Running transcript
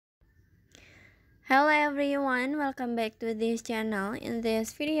Hello everyone, welcome back to this channel. In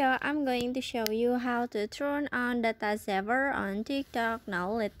this video, I'm going to show you how to turn on data saver on TikTok.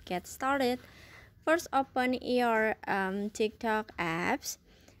 Now let's get started. First, open your TikTok apps,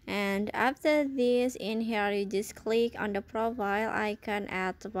 and after this, in here you just click on the profile icon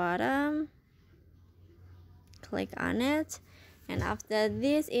at the bottom. Click on it, and after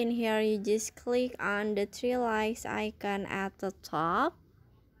this, in here you just click on the three likes icon at the top.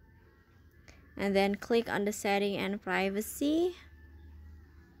 And then click on the setting and privacy,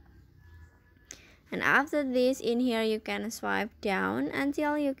 and after this, in here you can swipe down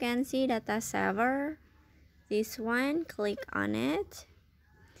until you can see data saver. This one, click on it,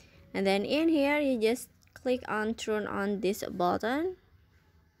 and then in here you just click on turn on this button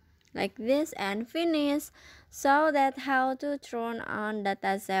like this and finish. So that's how to turn on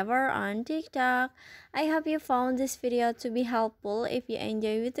data saver on TikTok. I hope you found this video to be helpful. If you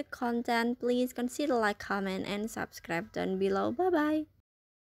enjoy with the content, please consider like, comment, and subscribe down below. Bye bye.